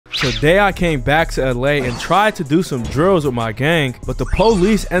Today I came back to LA and tried to do some drills with my gang, but the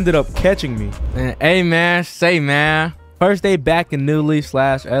police ended up catching me. And hey man, first day back in New Leaf /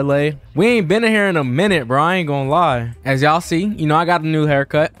 LA. We ain't been in here in a minute, bro. I ain't gonna lie. As y'all see, you know I got a new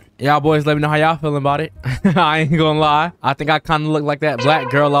haircut. Y'all boys let me know how y'all feeling about it. I ain't gonna lie. I think I kind of look like that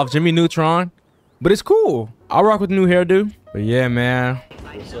black girl off Jimmy Neutron. But it's cool. I'll rock with the new hairdo. But yeah, man.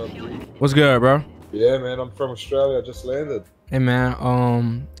 What's up, dude? What's good, bro? Yeah, man. I'm from Australia. I just landed. Hey,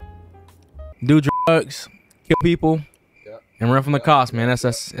 man. Do drugs, kill people, and run from the cops, man.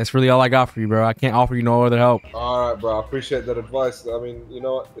 That's really all I got for you, bro. I can't offer you no other help. All right, bro. I appreciate that advice. I mean, you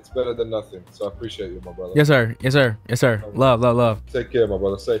know what? It's better than nothing. So I appreciate you, my brother. Yes, sir. Yes, sir. Yes, sir. Love. Take care, my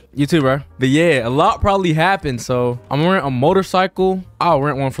brother. Safe. You too, bro. But yeah, a lot probably happened. So I'm gonna rent a motorcycle. I'll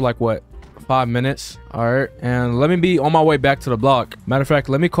rent one for like what? 5 minutes. All right, and let me be on my way back to the block. Matter of fact,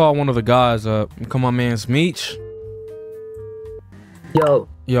 let me call one of the guys up. Come on, man's Meech.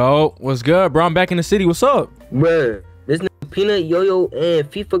 Yo, what's good, bro? I'm back in the city. What's up, bro? This nigga Peanut, Yo-Yo,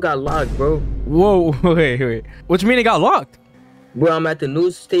 and FIFA got locked, bro. Whoa, wait. What you mean they got locked? Bro, I'm at the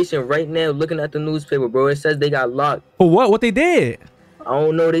news station right now looking at the newspaper, bro. It says they got locked. For what? What they did? I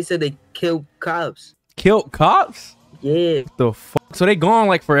don't know. They said they killed cops. Killed cops? Yeah. The fuck? So they gone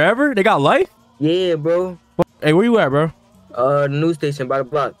like forever? They got life? Yeah, bro. Hey, where you at, bro? The news station by the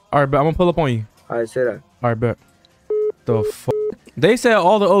block. All right, bet. I'm gonna pull up on you. All right, say that. All right, bet. The fuck? They said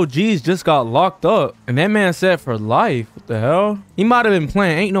all the OGs just got locked up, and that man said for life. What the hell? He might have been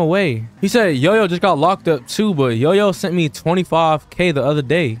playing. Ain't no way. He said Yo-Yo just got locked up too, but Yo-Yo sent me 25K the other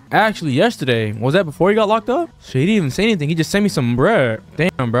day. Actually, yesterday. Was that before he got locked up? Shit, he didn't even say anything. He just sent me some bread.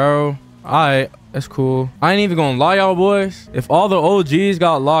 Damn, bro. All right. That's cool. I ain't even gonna lie, y'all boys. If all the OGs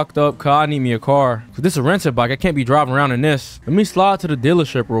got locked up, cause I need me a car. Cause this is a rented bike. I can't be driving around in this. Let me slide to the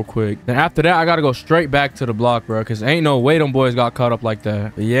dealership real quick. Then after that, I gotta go straight back to the block, bro. Cause ain't no way them boys got caught up like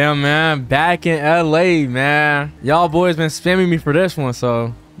that. But yeah, man. Back in LA, man. Y'all boys been spamming me for this one,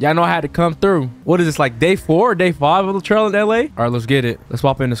 so y'all know I had to come through. What is this, like day 4 or day 5 of the trail in LA? All right, let's get it. Let's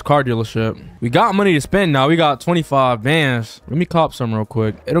swap in this car dealership. We got money to spend now. We got 25 bands. Let me cop some real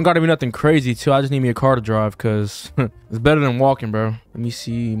quick. It don't gotta be nothing crazy too. I just need me a car to drive because it's better than walking, bro. Let me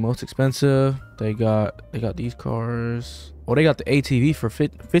see. Most expensive. They got these cars. Oh, they got the ATV for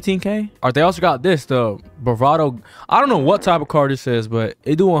 15K. All right, they also got this, the Bravado. I don't know what type of car this is, but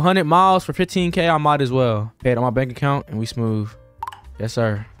it do 100 miles for 15K. I might as well pay it on my bank account and we smooth. Yes,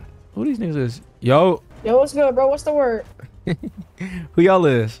 sir. Who these niggas is? Yo, what's good, bro? What's the word? Who y'all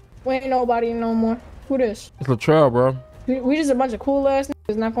is? We ain't nobody no more. Who this? It's Latrell, bro. We just a bunch of cool ass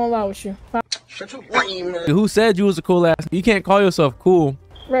niggas, not gonna lie with you. Shut your brain, man. Who said you was a cool ass? You can't call yourself cool.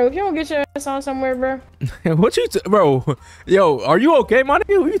 Bro, if you don't get your ass on somewhere, bro. What you, bro? Yo, are you okay, my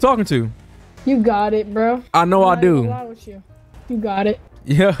nigga? Who you talking to? You got it, bro. I know I do. Lie with you. You got it.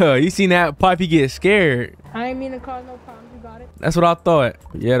 Yeah, you seen that pipe? He get scared. I ain't mean to cause no problems. You got it. That's what I thought.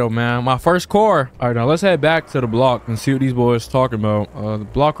 Yeah, though, man. My first car. All right, now let's head back to the block and see what these boys talking about. The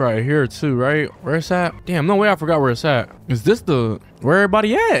block right here too, right? Where it's at? Damn, no way I forgot where it's at. Is this where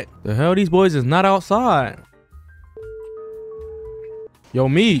everybody at? The hell, these boys is not outside. Yo,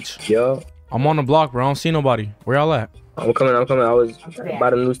 Meech. Yo. I'm on the block, bro. I don't see nobody. Where y'all at? I'm coming. I was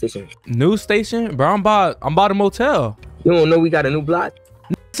by the news station. News station? Bro, I'm by the motel. You don't know we got a new block?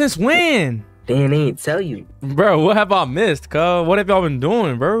 Since when? Damn, they ain't tell you. Bro, what have I missed, cuz? What have y'all been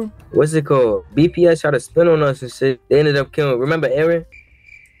doing, bro? What's it called? BPS tried to spin on us and shit. They ended up killing. Remember Aaron?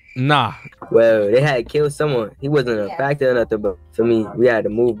 Nah. Well, they had killed someone. He wasn't a factor or nothing, but for me, we had to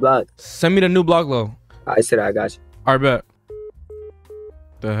move blocks. Send me the new block, though. I said I got you. All right, bet.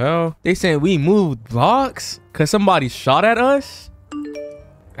 The hell? They saying we moved blocks? Cause somebody shot at us?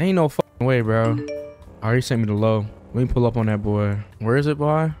 Ain't no fucking way, bro. I already sent me the low. Let me pull up on that boy. Where is it,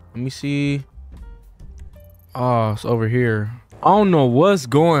 boy? Let me see. Oh, it's over here. I don't know what's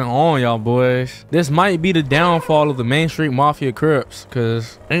going on, y'all boys. This might be the downfall of the Main Street Mafia Crips,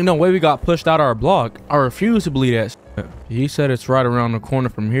 cause ain't no way we got pushed out our block. I refuse to believe that shit. He said it's right around the corner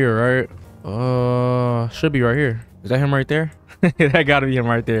from here, right? Should be right here. Is that him right there? That gotta be him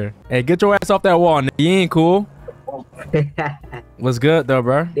right there. Hey, get your ass off that wall, nigga. You ain't cool. What's good though,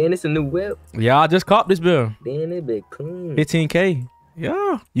 bro? Damn, it's a new whip. Yeah, I just copped this bill. Damn, it been clean. 15K.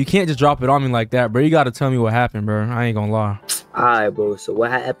 Yeah. You can't just drop it on me like that, bro. You gotta tell me what happened, bro. I ain't gonna lie. Alright, bro. So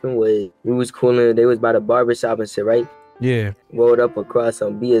what happened was we was cooling. They was by the barbershop and shit, right? Yeah. Rolled up across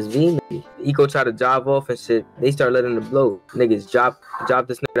some BSV. Eco tried to drive off and shit. They start letting it blow. Niggas drop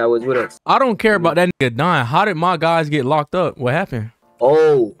this nigga that was with us. I don't care about that nigga dying. How did my guys get locked up? What happened?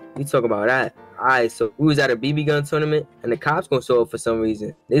 Oh, you talking about that? Alright, so we was at a BB gun tournament and the cops gonna show up for some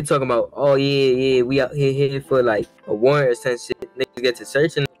reason. They talking about, oh yeah, we out here for like a warrant or some shit. Niggas get to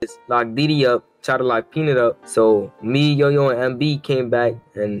searching. locked Didi up, tried to lock Peanut up. So me, Yo-Yo, and MB came back,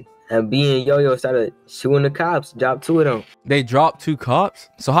 and MB and Yo-Yo started shooting the cops. Dropped 2 of them. They dropped 2 cops?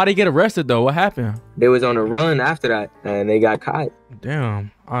 So how'd they get arrested though? What happened? They was on a run after that, and they got caught.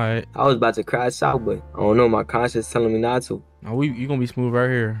 Damn. All right. I was about to crash out, but I don't know. My conscience telling me not to. No, you gonna be smooth right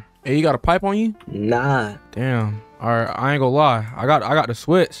here. Hey, you got a pipe on you? Nah. Damn. All right, I ain't gonna lie. I got the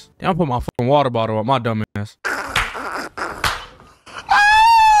switch. Damn, I put my fucking water bottle up my dumb ass.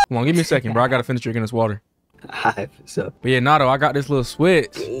 Come on, give me a second, bro. I gotta finish drinking this water. Alright, so. But yeah, Nato, I got this little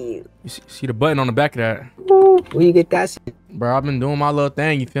switch. Damn. You see the button on the back of that? Where you get that shit? Bro, I've been doing my little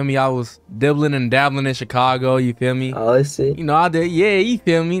thing. You feel me? I was dibbling and dabbling in Chicago. You feel me? Oh, shit. You know, I did. Yeah, you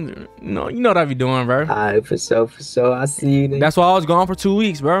feel me? You know what I be doing, bro. Alright, for sure. I see you, nigga. That's why I was gone for 2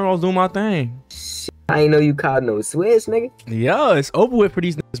 weeks, bro. I was doing my thing. I ain't know you caught no switch, nigga. Yeah, it's over with for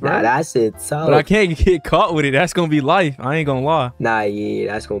these niggas, bro. Nah, that shit tough. But I can't get caught with it. That's gonna be life. I ain't gonna lie. Nah,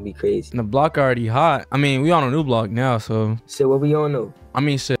 yeah, that's gonna be crazy. And the block already hot. I mean, we on a new block now, so. Shit, what we on though? I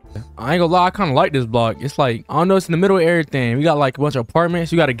mean, shit. I ain't gonna lie. I kind of like this block. It's like, I don't know, it's in the middle of everything. We got like a bunch of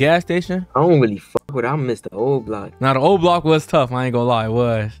apartments. You got a gas station. I don't really fuck with it. I miss the old block. Now, the old block was tough. I ain't gonna lie. It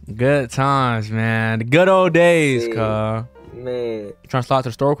was. Good times, man. The good old days, Yeah. cuz. Man. Trying to slide to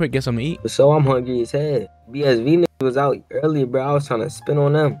the store quick, get something to eat. So I'm hungry as hell. BSV niggas was out earlier, bro. I was trying to spin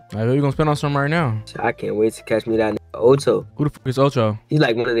on them. Like, who you gonna spend on something right now? I can't wait to catch me that nigga Ocho. Who the fuck is Ocho? He's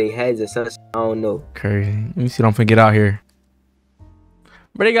like one of their heads or something. I don't know. Crazy. Let me see if I'm finna get out here.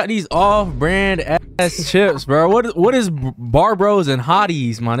 But they got these off-brand ass chips, bro. What is Bar Bros and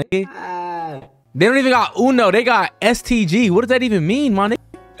Hotties, my nigga? Ah. They don't even got Uno. They got STG. What does that even mean, my nigga?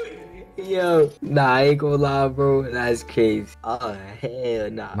 Yo, nah, I ain't gonna lie, bro. That's crazy. Oh, hell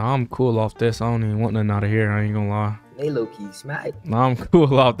nah. Nah, I'm cool off this. I don't even want nothing out of here. I ain't gonna lie. They low-key smack. Nah, I'm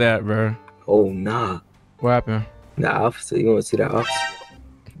cool off that, bro. Oh, nah. What happened? Nah, officer, you wanna see that officer?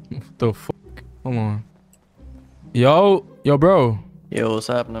 What the fuck? Hold on. Yo, bro. Yo, what's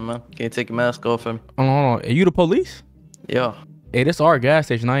happening, man? Can you take your mask off for me? Hold on. Are you the police? Yeah. Hey, this our gas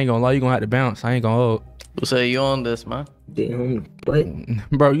station. I ain't gonna lie. You gonna have to bounce. I ain't gonna hold. Who say you on this, man? Damn, what?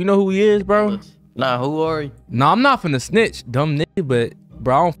 Bro, you know who he is, bro? Nah, who are you? Nah, I'm not finna snitch, dumb nigga, but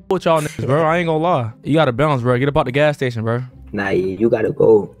bro, I don't fool with y'all niggas, bro. I ain't gonna lie. You gotta bounce, bro. Get up out the gas station, bro. Nah, yeah, you gotta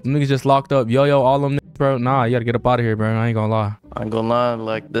go. Them niggas just locked up. Yo, all them niggas, bro. Nah, you gotta get up out of here, bro. I ain't gonna lie. I ain't gonna lie,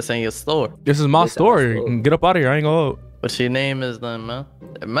 like, this ain't your store. This is my This our story. store. Get up out of here. I ain't gonna hold. What's your name is then, man?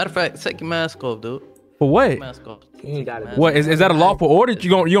 Matter of fact, take your mask off, dude. For what? Mask off. He ain't gotta go. What, is that a lawful order? You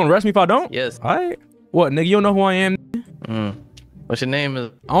gonna arrest me if I don't? Yes. All right. What, nigga, you don't know who I am? What's your name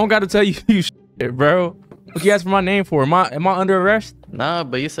is? I don't gotta tell you shit, bro. What you ask for my name for? Am I under arrest? Nah,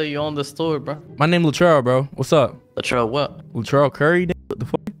 but you say you own the store, bro. My name Latrell, bro. What's up? Latrell what? Latrell Curry? Nigga? What the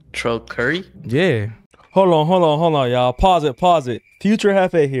fuck? Latrell Curry? Yeah. Hold on, y'all. Pause it. Future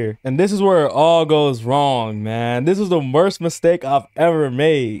Jefe here. And this is where it all goes wrong, man. This was the worst mistake I've ever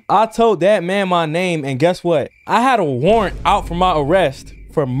made. I told that man my name, and guess what? I had a warrant out for my arrest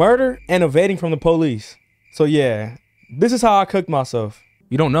for murder and evading from the police. So yeah, this is how I cooked myself.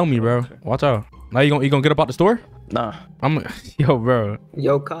 You don't know me, bro. Watch out. Now you gonna get up out the store? Nah. Yo, bro.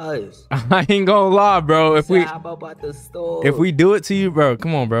 Yo, cuz. I ain't gonna lie, bro. If we do it to you, bro,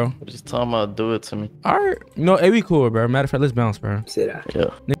 come on, bro. Just tell him I'll do it to me. All right. You know, hey, we cool, bro. Matter of fact, let's bounce, bro. Say that. Yeah.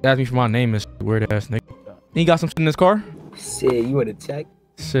 Nigga asked me for my name and shit, weird ass nigga. He got some shit in his car? Shit, you wanna check?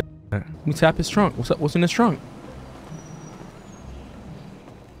 Shit. Let me tap his trunk. What's up? What's in his trunk?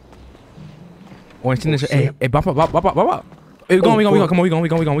 Oh, it's in this. Hey, bop. Hey, we going. Come on.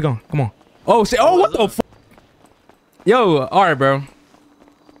 Come on. Oh, shit. Oh, what the fuck? Yo, all right, bro.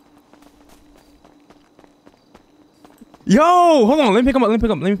 Yo, hold on. Let me pick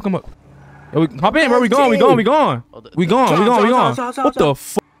him up. Yo, hop in, bro. We gone. What the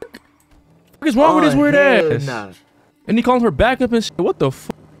fuck? What is wrong with this weird ass? Nah. And he calling for backup and shit. What the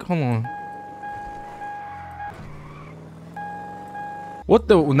fuck? Hold on. What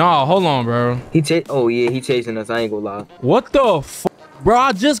the? Nah, hold on, bro. He chasing us. I ain't gonna lie. What the fuck? Bro,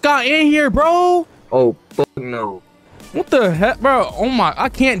 I just got in here, bro. Oh, fuck no. What the heck, bro? Oh my, I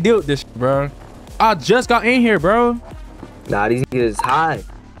can't deal with this shit, bro. I just got in here, bro. Nah, these niggas is high.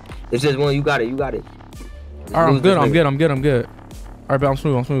 It's just one. You got it. All right, I'm good. All right, but I'm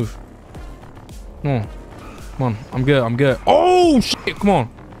smooth. Come on. I'm good. Oh, shit. Come on.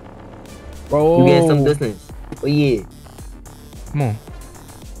 Bro. You getting some distance. Oh, yeah. Come on.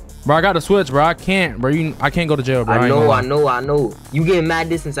 Bro, I got to switch, bro. I can't, bro. I can't go to jail, bro. I know. You getting mad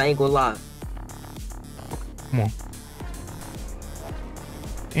distance. I ain't gonna lie. Come on.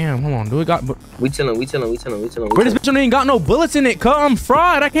 Damn, hold on. Do it got... We chilling. Bro, this bitch don't even got no bullets in it, cuz. I'm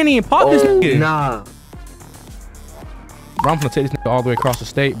fried. I can't even pop this nigga. Nah. Bro, I'm gonna take this nigga all the way across the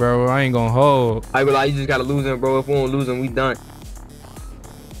state, bro. I ain't gonna hold. I be like, you just gotta lose him, bro. If we don't lose him, we done.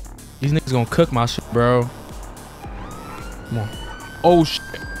 These niggas gonna cook my shit, bro. Come on. Oh shit.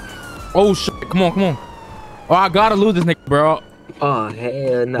 Oh shit. Come on, come on. Oh, I gotta lose this nigga, bro. Oh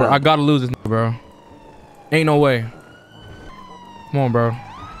hell no. Bro, I gotta lose this nigga, bro. Ain't no way. Come on, bro.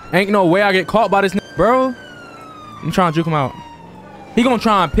 Ain't no way I get caught by this nigga, bro. I'm trying to juke him out. He gonna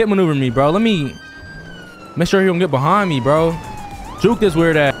try and pit maneuver me, bro. Let me make sure he don't get behind me, bro. Juke this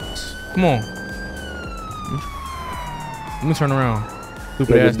weird ass. Come on. Let me turn around.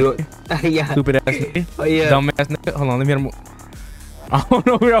 Stupid ass nigga. Yeah. Stupid ass nigga. Oh yeah. Dumb ass nigga. Hold on, let me hit him. I don't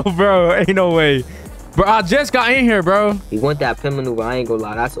know, bro. Ain't no way. Bro, I just got in here, bro. He want that pin maneuver. I ain't gonna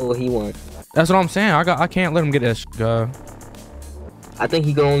lie. That's all he want. That's what I'm saying. I can't let him get that shit, guy. I think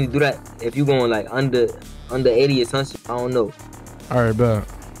he can only do that if you going like under 80 or something. I don't know. All right, bro.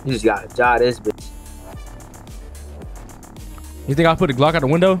 You just gotta jog this bitch. You think I put the Glock out the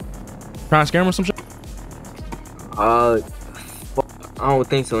window? Trying to scare him or some shit? I don't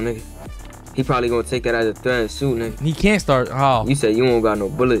think so, nigga. He probably gonna take that as a threat and shoot, nigga. He can't start. Oh, You said you don't got no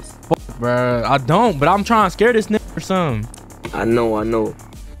bullets. bro. I don't, but I'm trying to scare this nigga or something. I know. I'm gonna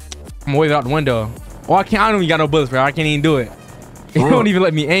wave it out the window. Oh, I can't. I don't even got no bullets, bro. I can't even do it. He don't even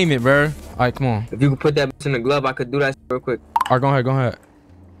let me aim it, bro. All right, come on. If you could put that bitch in the glove, I could do that shit real quick. All right, go ahead. Go ahead.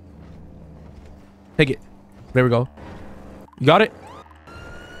 Take it. There we go. You got it?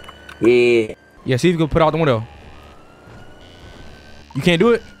 Yeah. Yeah, see if you can put it out the window. You can't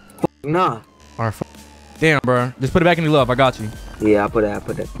do it? Nah. All right. Damn, bro. Just put it back in the glove. I got you. Yeah, I put that.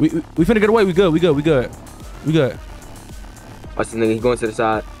 We finna get away. We good. We good. Watch this nigga. He going to the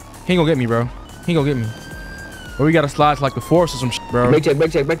side. He ain't gonna get me, bro. He ain't gonna get me. Or we gotta slide to like the force or some shit, bro. Break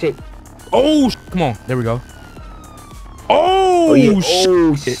check. Oh, come on. There we go. Oh, yeah.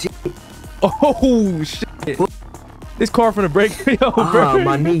 shit. Oh, shit. This car finna break. Yo, bro.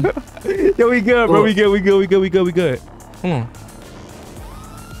 My knee. Yo, we good, bro. We good. Come on.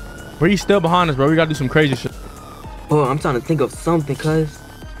 Bro, you still behind us, bro. We gotta do some crazy shit. Oh, I'm trying to think of something, cuz.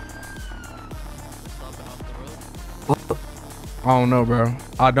 I don't know, bro.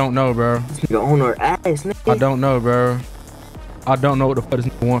 I don't know, bro. This nigga on our ass, nigga. I don't know, bro. I don't know what the fuck this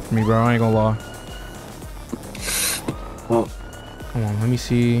nigga want from me, bro. I ain't gonna lie. Oh. Come on, let me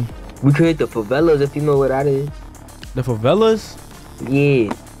see. We create the favelas if you know what that is. The favelas?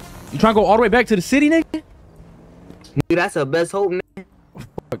 Yeah. You trying to go all the way back to the city, nigga? Nigga, that's our best hope, nigga.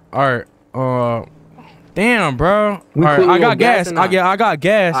 All right. Damn, bro. All We right, put I you got on gas. gas or not? I got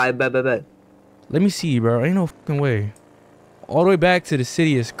gas. Alright, bet. Let me see, bro. Ain't no fucking way. All the way back to the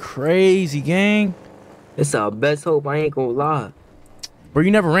city is crazy, gang. It's our best hope, I ain't gonna lie. Bro,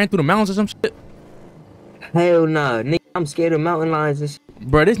 you never ran through the mountains or some shit? Hell nah, nigga, I'm scared of mountain lions and shit.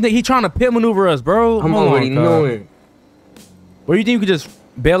 Bro, this nigga, he trying to pit maneuver us, bro. I'm Hold already on, cuz. knowing. Bro, you think you could just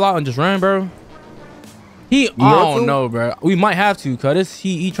bail out and just run, bro? I want don't to? know, bro. We might have to, cuz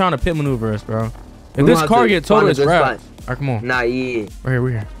he trying to pit maneuver us, bro. If We this gonna car have to get totaled, find it's a good wrap. spot. All right, come on. Nah, yeah. We're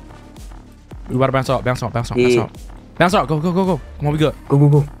here. We about to bounce out. Yeah. Bounce out. Go. Come on, we good. Go.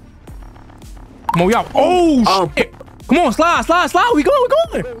 Come on, we out. Oh, Oh. shit. Come on, slide. We going.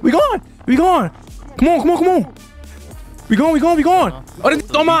 Come on. We going. Oh, this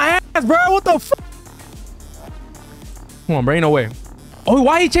is on my ass, bro. What the fuck? Come on, bro. Ain't no way. Oh,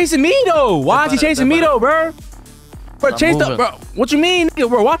 why he chasing me, though? Why is he chasing me, though, bro? Bro, chase up, bro. What you mean, nigga,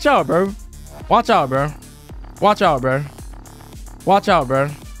 bro? Watch out, bro.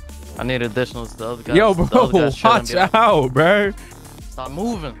 I need additionals. The other guys. Yo, the bro, other guys shouldn't watch be out. out, bro. Stop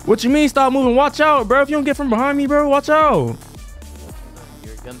moving. What you mean stop moving? Watch out, bro. If you don't get from behind me, bro, watch out.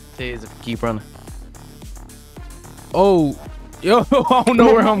 You're gonna tase if you keep running. Oh, yo, I don't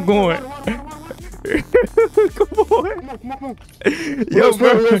know where I'm going. Come on. Yo,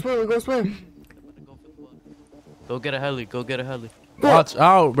 bro. Go swim. Go get a heli. Watch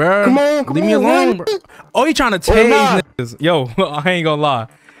out, bro. Come on, Leave me alone, bro. Oh, you trying to tase nah. niggas. Yo, I ain't gonna lie.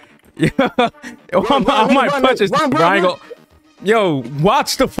 Yeah. I might punch this nigga, bro. I ain't gonna. Yo,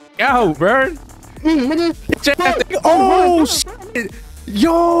 watch the fuck out, bro. Oh, shit.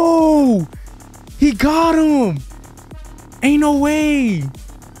 Yo, he got him. Ain't no way.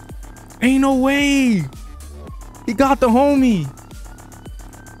 He got the homie.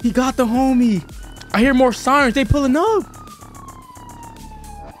 I hear more sirens. They pulling up.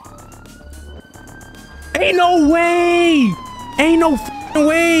 Ain't no way. Ain't no fucking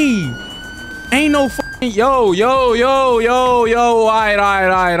way. Ain't no fucking yo.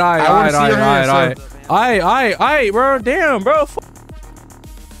 Alright. Alright, bro. Damn, bro.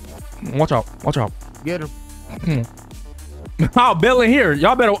 Watch out. Get him. I'll bail in here.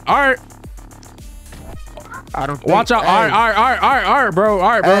 Y'all better. Alright. I don't think, Watch out. hey, All right, bro. All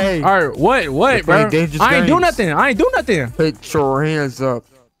right, bro. Hey. All right, what, We're bro? playing dangerous I ain't do games. nothing. I ain't do nothing. Put your hands up.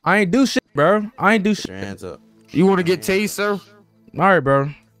 I ain't do shit, bro. I ain't do shit. Your hands up. You want to get tased, sir? All right, bro.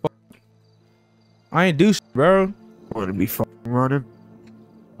 I ain't do shit, bro. Want to be fucking running?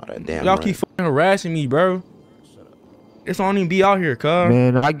 Oh, that damn Y'all right. keep fucking harassing me, bro. It's don't even be out here, cuz.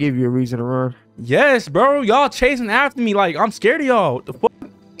 Man, I give you a reason to run. Yes, bro. Y'all chasing after me. Like, I'm scared of y'all. What the fuck?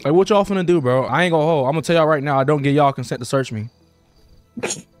 Like, what y'all finna do, bro? I ain't gonna hold. I'm gonna tell y'all right now, I don't give y'all consent to search me.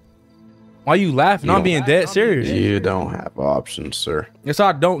 Why you laughing? I'm being dead serious. You don't have options, sir. Yes,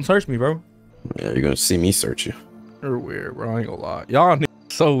 I don't search me, bro. Yeah, you're gonna see me search you. You're weird, bro. I ain't gonna lie. Y'all niggas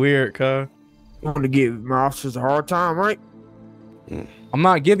so weird, cuz. You want to give my officers a hard time, right? I'm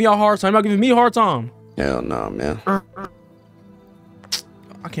not giving y'all a hard time. I'm not giving me a hard time. Hell no, man. I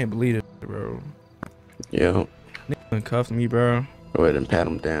can't believe it, bro. Yeah. Nigga cuffed me, bro. Go ahead and pat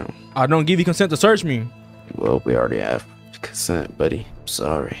him down. I don't give you consent to search me. Well, we already have consent, buddy.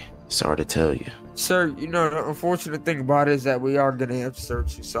 Sorry. Sorry to tell you. Sir, you know, the unfortunate thing about it is that we are going to have to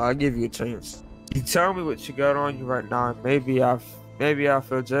search you, so I'll give you a chance. You tell me what you got on you right now, and maybe I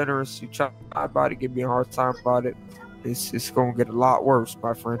feel generous. You try about to give me a hard time about it. It's going to get a lot worse,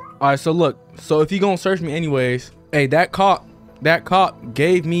 my friend. All right, so look. So if you gonna search me anyways, hey, that cop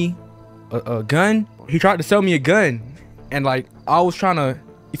gave me a gun. He tried to sell me a gun. And like, I was trying to,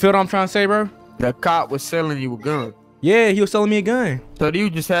 you feel what I'm trying to say, bro? The cop was selling you a gun. Yeah, he was selling me a gun. So do you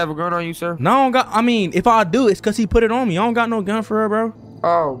just have a gun on you, sir? No, I don't got, I mean, if I do, it's because he put it on me. I don't got no gun for her, bro.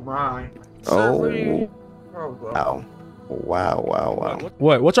 Oh, my. Sir, Oh. what do you... Oh, bro. Wow.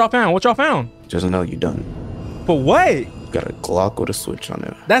 What? What y'all found? What y'all found? Just know you done. For what? You got a Glock with a switch on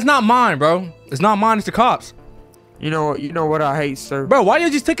it. That's not mine, bro. It's not mine. It's the cops. You know what I hate, sir? Bro, why you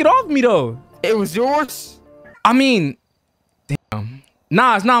just take it off me, though? It was yours? I mean, damn.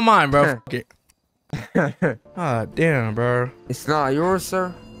 Nah, it's not mine, bro. Fuck it. Ah, damn, bro. It's not yours,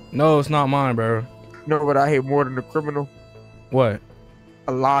 sir? No, it's not mine, bro. You know what I hate more than a criminal? What?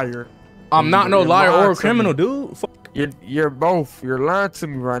 A liar. I'm not no You're liar lying or a to criminal, me. dude. Fuck. You're both. You're lying to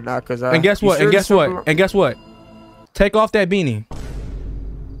me right now, cause And guess what? And guess what? And guess what? Take off that beanie.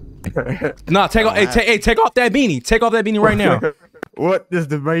 Nah, take off. Hey, take off that beanie. Take off that beanie right now. What does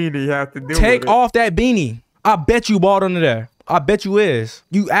the beanie have to do Take with off that beanie. I bet you bald under there. I bet you is.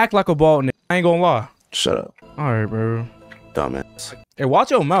 You act like a bald nigga. I ain't gonna lie. Shut up, All right, bro. dumbass. Hey,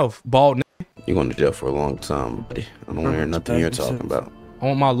 watch your mouth, bald nigga. You're going to jail for a long time, buddy. I don't want to hear nothing you're talking about. I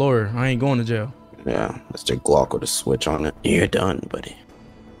want my lawyer. I ain't going to jail. Yeah, that's your Glock with a switch on it. You're done, buddy.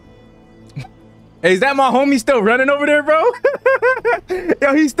 Hey, is that my homie still running over there, bro?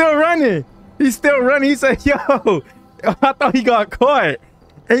 Yo, he's still running. He's still running. He said, yo, I thought he got caught.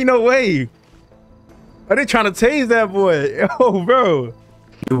 Ain't no way. Are they trying to tase that boy? Yo, bro.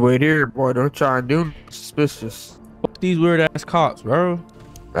 You wait here, boy. Don't try and do nothing suspicious. Fuck these weird ass cops, bro.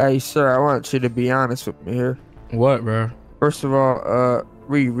 Hey, sir, I want you to be honest with me here. What, bro? First of all,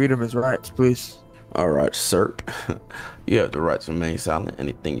 read him his rights, please. All right, sir. You have the right to remain silent.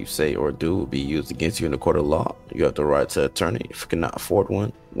 Anything you say or do will be used against you in the court of law. You have the right to attorney. If you cannot afford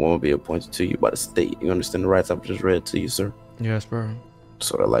one will be appointed to you by the state. You understand the rights I've just read to you, sir? Yes, bro.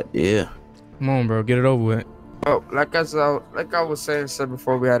 Sort of like, yeah. Come on, bro. Get it over with. Oh, like I was saying, sir,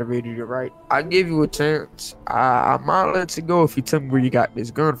 before we had to read you right. I give you a chance. I might let you go if you tell me where you got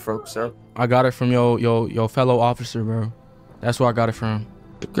this gun from, sir. I got it from your fellow officer, bro. That's where I got it from.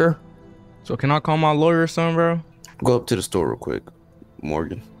 Okay. So can I call my lawyer or something, bro? Go up to the store real quick,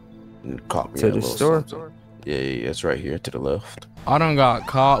 Morgan. And cop me To a the little store? something. Yeah, it's right here to the left. I done got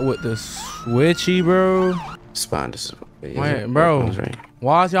caught with the switchy, bro. It's fine. This is, Wait, bro. Right.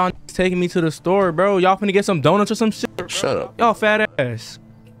 Why is y'all taking me to the store, bro? Y'all finna get some donuts or some shit? Shut up. Y'all fat ass.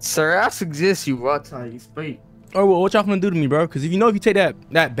 Sir, I suggest you watch how you speak. Oh, well, what y'all finna do to me, bro? Because if you take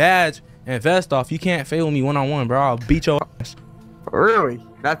that badge and vest off, you can't fail me one-on-one, bro. I'll beat your ass. Really?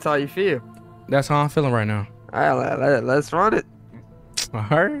 That's how you feel? That's how I'm feeling right now. All right, let's run it. All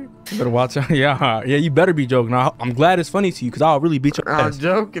right. You better watch out. Yeah, you better be joking. I'm glad it's funny to you because I'll really beat your I'm ass.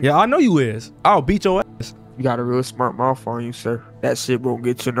 joking. Yeah, I know you is. I'll beat your ass. You got a real smart mouth on you, sir. That shit won't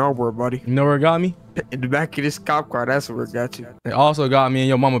get you nowhere, buddy. You know where it got me? In the back of this cop car, that's where it got you. It also got me in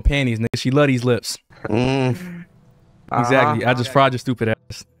your mama panties, nigga. She love these lips. Exactly. I just fried your stupid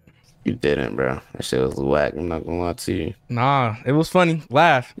ass. You didn't, bro. That shit was whack. I'm not gonna lie to you. Nah, it was funny.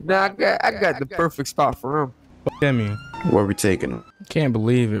 Laugh. Nah, I got the perfect spot for him. What that mean? Where we taking him? Can't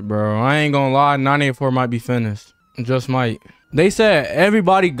believe it, bro. I ain't gonna lie. 984 might be finished. Just might. They said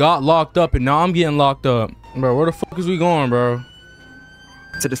everybody got locked up and now I'm getting locked up. Bro, where the fuck is we going, bro?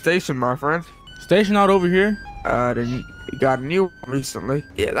 To the station, my friend. Station out over here. Then We got a new one recently.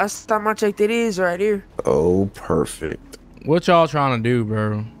 Yeah, last time I checked, it is right here. Oh, perfect. What y'all trying to do,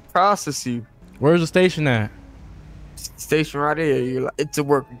 bro? Process you. Where's the station at? Station right here. It's a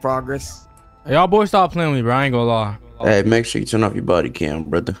work in progress. Hey, y'all boys stop playing with me, bro. I ain't gonna lie. Hey, make sure you turn off your body cam,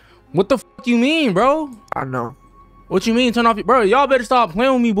 brother. What the fuck you mean, bro? I know. What you mean turn off your... Bro, y'all better stop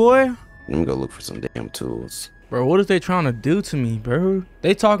playing with me, boy. Let me go look for some damn tools. Bro, what is they trying to do to me, bro?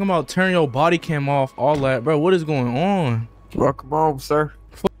 They talking about turn your body cam off, all that. Bro, what is going on? Welcome home, sir.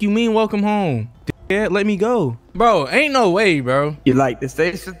 Fuck you mean welcome home? Dickhead, let me go. Bro, ain't no way, bro. You like the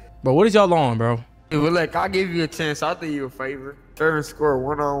station? Bro, what is y'all on, bro? Hey, well, look, I'll give you a chance. I'll do you a favor. Fair and score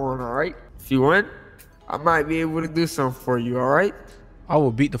 1-on-1, all right? If you win, I might be able to do something for you, all right? I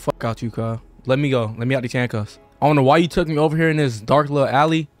will beat the fuck out you, cuz. Let me go. Let me out these handcuffs. I don't know why you took me over here in this dark little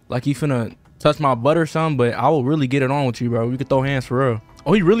alley like you finna touch my butt or something, but I will really get it on with you, bro. We could throw hands for real.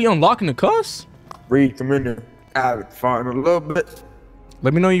 Oh, he really unlocking the cuffs? Reed, come in there. I haven't fought in a little bit.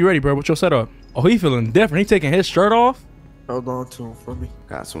 Let me know you ready, bro. What's your setup? Oh, he feeling different. He taking his shirt off? Hold on to him for me.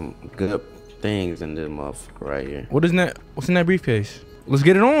 Got some good things in this motherfucker right here. What is in that? What's in that briefcase? Let's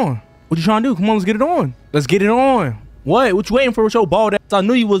get it on. What you trying to do? Come on, let's get it on. Let's get it on. What? What you waiting for with your bald ass? I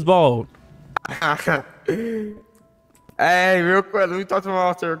knew you was bald. Hey, real quick, let me talk to my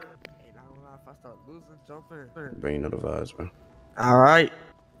officer. Hey, if I start losing, jump in. Bring you know the vibes, bro. All right.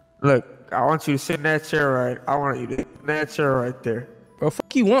 Look, I want you to sit in that chair right. I want you to sit in that chair right there. Bro,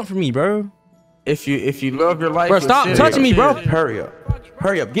 fuck you want from me, bro? If you love your life, Bro, stop touching me, bro. Hurry up.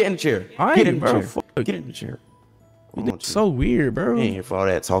 Hurry up. Get in the chair. Get in the chair. Get in the chair. So weird, bro. You ain't here for all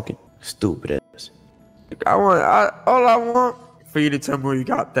that talking. Stupid ass. all I want for you to tell me where you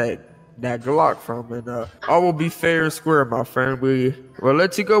got that Glock from, and I will be fair and square, my friend. We'll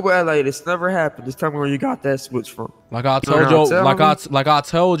let you go with LA. This never happened. Just tell me where you got that switch from. Like I told you, like I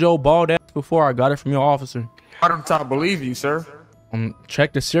told your bald ass before, I got it from your officer. I don't believe you, sir.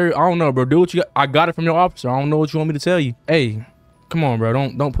 Check the serial. I don't know, bro. Do what you got. I got it from your officer. I don't know what you want me to tell you. Hey, come on, bro.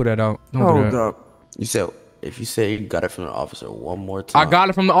 Don't put that out. Don't Hold up. You said if you say you got it from the officer one more time. I got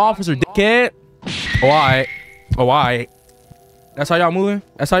it from the officer, dickhead. Oh, all right. Oh, all right. That's how y'all moving?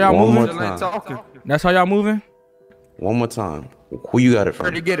 That's how y'all moving? One more time. That's how y'all moving? One more time. Who you got it from?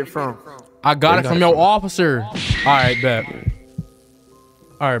 Where'd you get it from? I got it from your officer. All right, bet.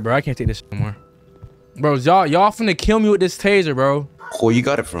 All right, bro. I can't take this shit anymore. Bro, y'all finna kill me with this taser, bro. Who you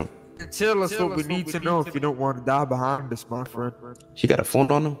got it from? Tell us what we need to know if you don't want to die behind us, my friend. She got a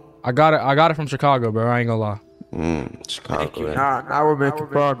phone on him? I got it from Chicago, bro. I ain't gonna lie. Chicago. Now we're making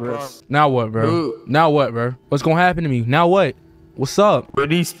progress. Now what, bro? Ooh. Now what, bro? What's gonna happen to me? Now what? What's up? For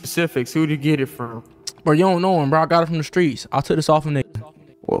these specifics, who'd you get it from? Bro, you don't know him, bro. I got it from the streets. I took this off of nigga.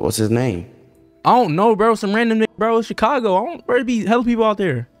 What's his name? I don't know, bro. Some random nigga, bro. It's Chicago. I don't really be hella people out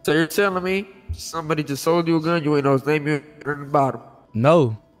there. So you're telling me somebody just sold you a gun, you ain't know his name, you ain't heard about him?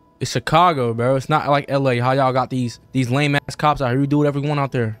 No. It's Chicago, bro. It's not like LA. How y'all got these lame ass cops out here. You do whatever you want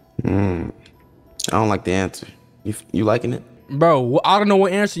out there. I don't like the answer. You liking it? Bro, I don't know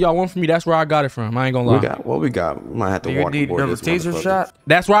what answer y'all want from me. That's where I got it from. I ain't gonna lie. We got. We might have to You need waterboard another this taser motherfucker. shot?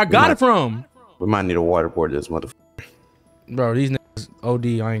 That's where I got it from. We might need to waterboard this motherfucker. Bro, these niggas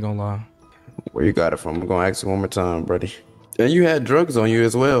OD. I ain't gonna lie. Where you got it from? I'm gonna ask you one more time, buddy. And you had drugs on you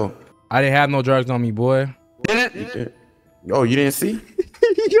as well. I didn't have no drugs on me, boy. You did. Oh, you didn't see?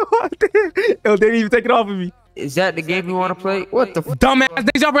 Yo, they didn't even take it off of me. Is that the game you want to play? What the Dumbass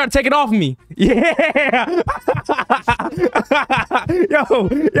niggas, y'all gotta take it off of me. Yeah.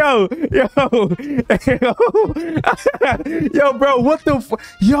 Yo, bro, what the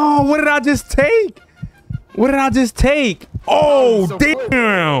yo, what did I just take? What did I just take? Oh,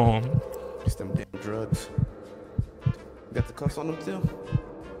 damn. It's them damn drugs. You got the cuffs on them still?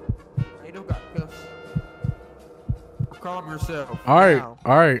 Ain't no got cuffs. Calm yourself. All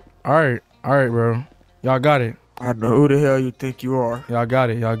right, bro. Y'all got it. I know who the hell you think you are. Y'all got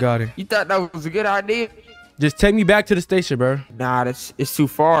it. You thought that was a good idea? Just take me back to the station, bro. Nah, it's too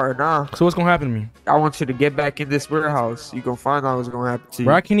far. Nah. So what's gonna happen to me? I want you to get back in this warehouse. You gonna find out what's gonna happen to you.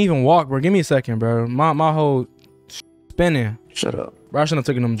 Bro, I can't even walk, bro. Give me a second, bro. My whole spinning. Shut up. Bro, I shouldn't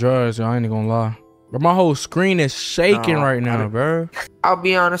have taken them drugs, yo. I ain't gonna lie. But my whole screen is shaking right now, bro. I'll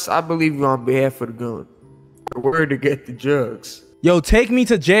be honest, I believe you on behalf of the gun. Where to get the drugs? Yo, take me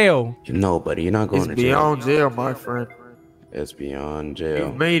to jail. No, buddy, you're not going to It's jail. beyond jail, my friend. It's beyond You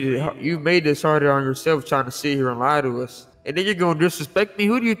jail. made this harder on yourself trying to sit here and lie to us. And then you're gonna disrespect me?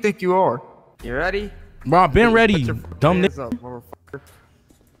 Who do you think you are? You ready? Bro, I've been ready. Put your Dumb hands nigga. up, motherfucker.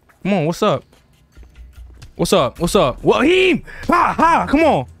 Come on, what's up? What's up? What's up? What he? Ha! Come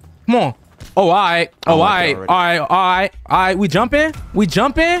on. Come on. Oh, all right. Oh, all right. All right. We jumping? We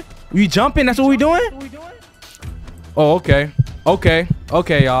jumping? We jumping? That's what we doing? Oh, okay. Okay.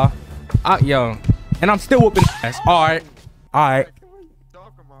 Okay, y'all. Yo. And I'm still whooping ass. All right. All right.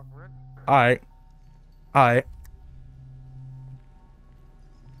 All right. All right.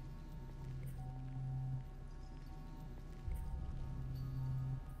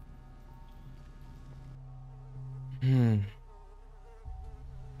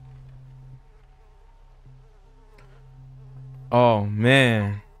 Oh,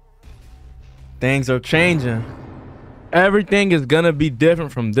 man. Things are changing. Everything is gonna be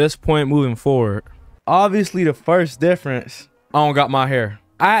different from this point moving forward. Obviously, the first difference, I don't got my hair.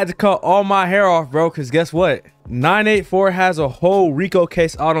 I had to cut all my hair off, bro, because guess what? 984 has a whole RICO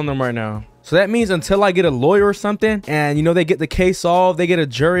case out on them right now. So that means until I get a lawyer or something, and you know, they get the case solved, they get a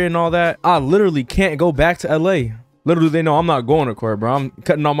jury and all that, I literally can't go back to LA. Literally, they know I'm not going to court, bro. I'm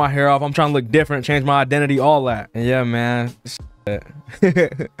cutting all my hair off. I'm trying to look different, change my identity, all that. And yeah, man.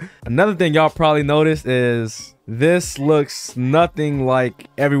 Another thing y'all probably noticed is this looks nothing like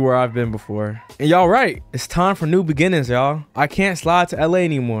everywhere I've been before. And y'all right, it's time for new beginnings, y'all. I can't slide to LA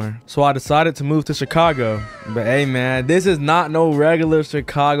anymore, so I decided to move to Chicago. But hey man, this is not no regular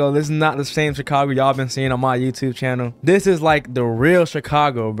Chicago. This is not the same Chicago y'all been seeing on my YouTube channel. This is like the real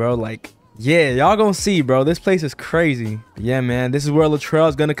Chicago, bro. Like, yeah, y'all gonna see, bro. This place is crazy. But yeah, man, this is where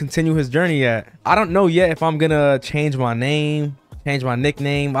Latrell's gonna continue his journey at. I don't know yet if I'm gonna change my name, change my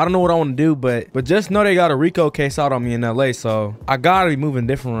nickname. I don't know what I want to do, but just know they got a RICO case out on me in LA, so I gotta be moving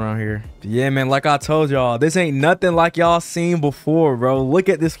different around here. But yeah, man, like I told y'all, this ain't nothing like y'all seen before, bro. Look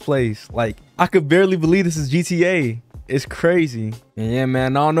at this place. Like, I could barely believe this is GTA. It's crazy. And yeah,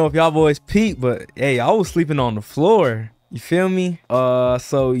 man, I don't know if y'all boys peep, but hey, I was sleeping on the floor. You feel me?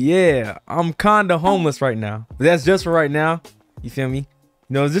 So yeah, I'm kinda homeless right now. But that's just for right now. You feel me? You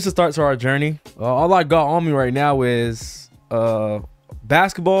know, this is a start to our journey. All I got on me right now is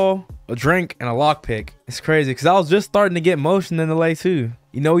basketball, a drink, and a lockpick. It's crazy because I was just starting to get motion in LA too.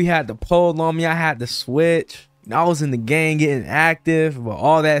 You know, we had the pole on me, I had the switch. I was in the gang getting active, but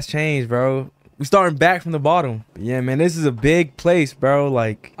all that's changed, bro. We starting back from the bottom. But yeah, man, this is a big place, bro.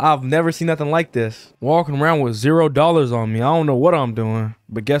 Like, I've never seen nothing like this. Walking around with $0 on me. I don't know what I'm doing.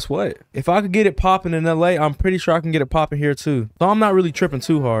 But guess what? If I could get it popping in LA, I'm pretty sure I can get it popping here too. So I'm not really tripping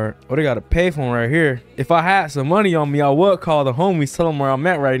too hard. Oh, they got a payphone right here. If I had some money on me, I would call the homies, tell them where I'm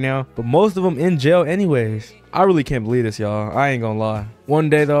at right now. But most of them in jail anyways. I really can't believe this, y'all. I ain't gonna lie. One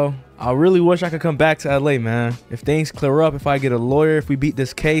day though, I really wish I could come back to LA, man. If things clear up, if I get a lawyer, if we beat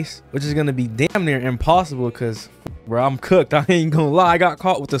this case, which is gonna be damn near impossible because, bro, I'm cooked. I ain't gonna lie. I got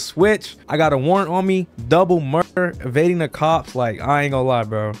caught with a switch. I got a warrant on me, double murder, evading the cops. Like, I ain't gonna lie,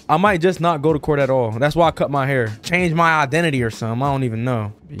 bro. I might just not go to court at all. That's why I cut my hair. Change my identity or something. I don't even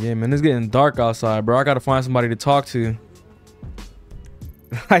know. But yeah, man, it's getting dark outside, bro. I gotta find somebody to talk to.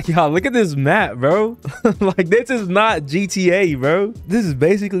 Like, y'all, look at this map, bro. Like, this is not GTA, bro. This is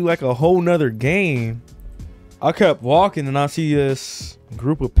basically like a whole nother game. I kept walking and I see this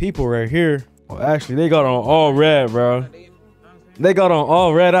group of people right here. Well, actually, they got on all red, bro. They got on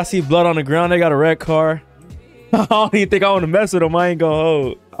all red. I see blood on the ground. They got a red car. I don't even think I want to mess with them. I ain't gonna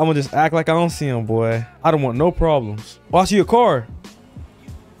hold. I'm gonna just act like I don't see them, boy. I don't want no problems. Oh, I see a car.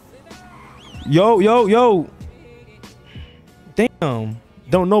 Yo, yo, yo. Damn.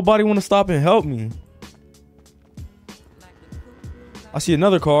 Don't nobody want to stop and help me. I see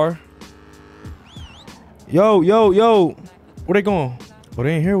another car. Yo, yo, yo. Where they going? Oh,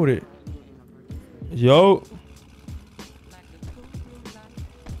 they ain't here with it. Yo.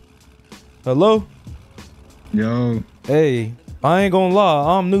 Hello? Yo. Hey, I ain't gonna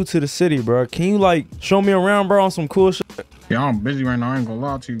lie. I'm new to the city, bro. Can you, like, show me around, bro, on some cool shit? Yeah, I'm busy right now. I ain't gonna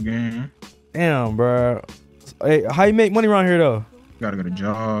lie to you, gang. Damn, bro. Hey, how you make money around here, though? Gotta get a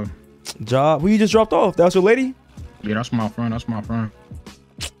job. Job? Who you just dropped off? That's your lady? Yeah, that's my friend. That's my friend.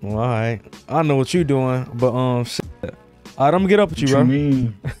 Well, all right. I know what you doing, but shit. All right, I'm gonna get up with you, What bro. you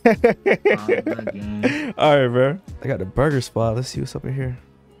mean? All right, bro. I got the burger spot. Let's see what's up in here.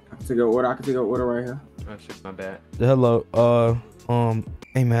 I can take an order. I can take an order right here. Oh shit, my bad. Hello.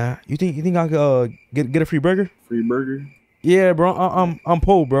 Hey man, you think I could get a free burger? Free burger. Yeah, bro. I'm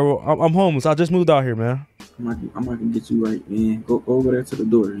poor, bro. I'm homeless. I just moved out here, man. I'm not gonna get you right, man. Go over there to the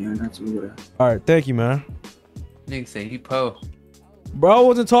door, man. I got you over there. All right, thank you, man. Nigga say he po. Bro, I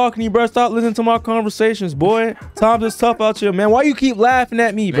wasn't talking to you, bro. Stop listening to my conversations, boy. Times is tough out here, man. Why you keep laughing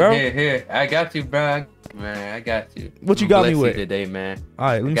at me, bro? Here, I got you, bro. Man, I got you. What you got me with today, man? All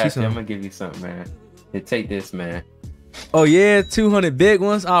right, let me see I'm something. gonna give you something, man. Here, take this, man. Oh yeah, 200 big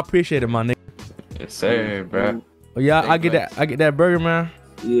ones. I appreciate it, my nigga. Yes, sir, bro. Oh yeah, I get that burger, man.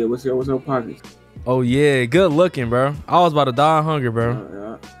 Yeah, what's your pockets? Oh yeah, good looking, bro. I was about to die of hunger,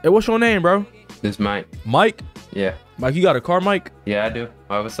 bro. Yeah. Hey, what's your name, bro? This Mike. Mike? Yeah. Mike, you got a car, Mike? Yeah, I do.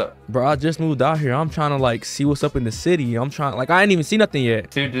 Why, what's up? Bro, I just moved out here. I'm trying to like see what's up in the city. I'm trying, like, I ain't even see nothing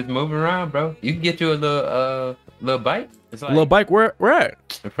yet. Dude, just moving around, bro. You can get you a little bike. It's like Little bike, where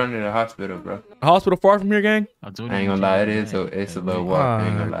at? in front of the hospital, bro. A hospital far from here, gang? I ain't gonna lie, it's a little walk. I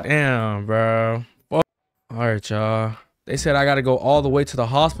ain't gonna lie. Damn, bro. Well, all right, y'all. They said I gotta go all the way to the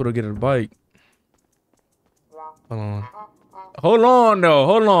hospital to get a bike. Hold on. Hold on, though.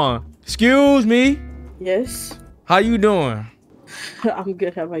 Hold on. Excuse me. Yes. How you doing? I'm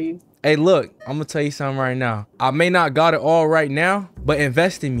good. How about you? Hey, look, I'm gonna tell you something right now. I may not got it all right now, but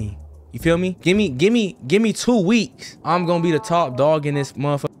invest in me. You feel me? Give me 2 weeks. I'm gonna be the top dog in this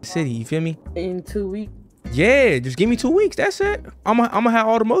motherfucking city. You feel me? In 2 weeks. Yeah, just give me 2 weeks. That's it. I'm gonna have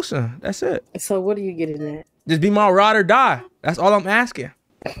all the motion. That's it. So what are you getting at? Just be my ride or die. That's all I'm asking.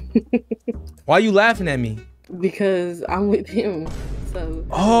 Why you laughing at me? Because I'm with him. So.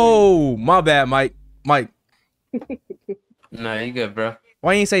 Oh, my bad, Mike. Mike, Nah, you good, bro.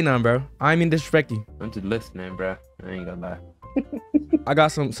 why you ain't say nothing, bro? I ain't mean to disrespect you. I'm just listening, bro. I ain't gonna lie. I got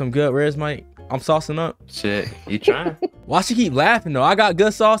some good ribs, Mike. I'm saucing up. Shit, you trying? Why she keep laughing though? I got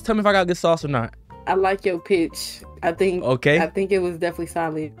good sauce. Tell me if I got good sauce or not. I like your pitch. I think. Okay. I think it was definitely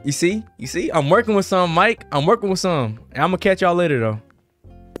solid. You see? You see? I'm working with some, Mike. I'm working with some. And I'm gonna catch y'all later though.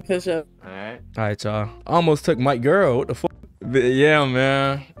 For sure. Alright. All right, y'all. I almost took Mike girl. What the fuck? Yeah,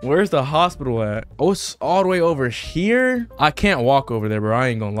 man. Where's the hospital at? Oh, it's all the way over here. I can't walk over there, bro. I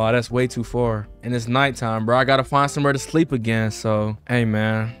ain't gonna lie. That's way too far. And it's nighttime, bro. I gotta find somewhere to sleep again. So, hey,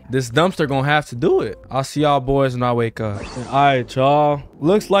 man. This dumpster gonna have to do it. I'll see y'all boys when I wake up. All right, y'all.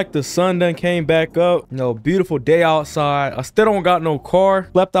 Looks like the sun done came back up. You know, beautiful day outside. I still don't got no car.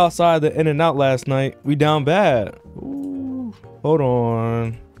 Slept outside the In-N-Out last night. We down bad. Ooh. Hold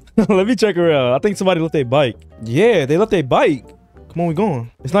on. Let me check her out. I think somebody left their bike. Yeah, they left their bike. Come on, we going.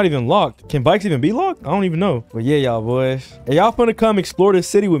 It's not even locked. Can bikes even be locked? I don't even know. But yeah, y'all boys. Hey, y'all finna come explore this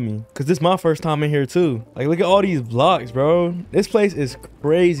city with me. Cause this is my first time in here too. Like, look at all these blocks, bro. This place is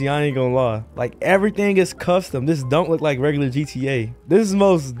crazy. I ain't gonna lie. Like, everything is custom. This don't look like regular GTA. This is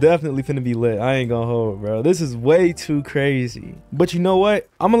most definitely finna be lit. I ain't gonna hold, bro. This is way too crazy. But you know what?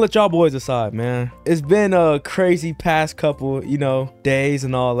 I'm gonna let y'all boys decide, man. It's been a crazy past couple, you know, days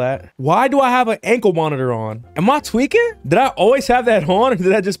and all that. Why do I have an ankle monitor on? Am I tweaking? Did I always have that on or did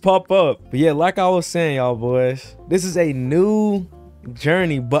that just pop up? But yeah, like I was saying, y'all boys, this is a new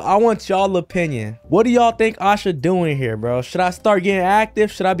journey, but I want y'all opinion. What do y'all think I should do in here, bro? Should I start getting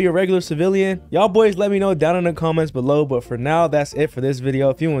active? Should I be a regular civilian? Y'all boys let me know down in the comments below. But for now, that's it for this video.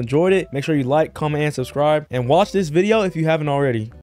 If you enjoyed it, make sure you like, comment, and subscribe, and watch this video if you haven't already.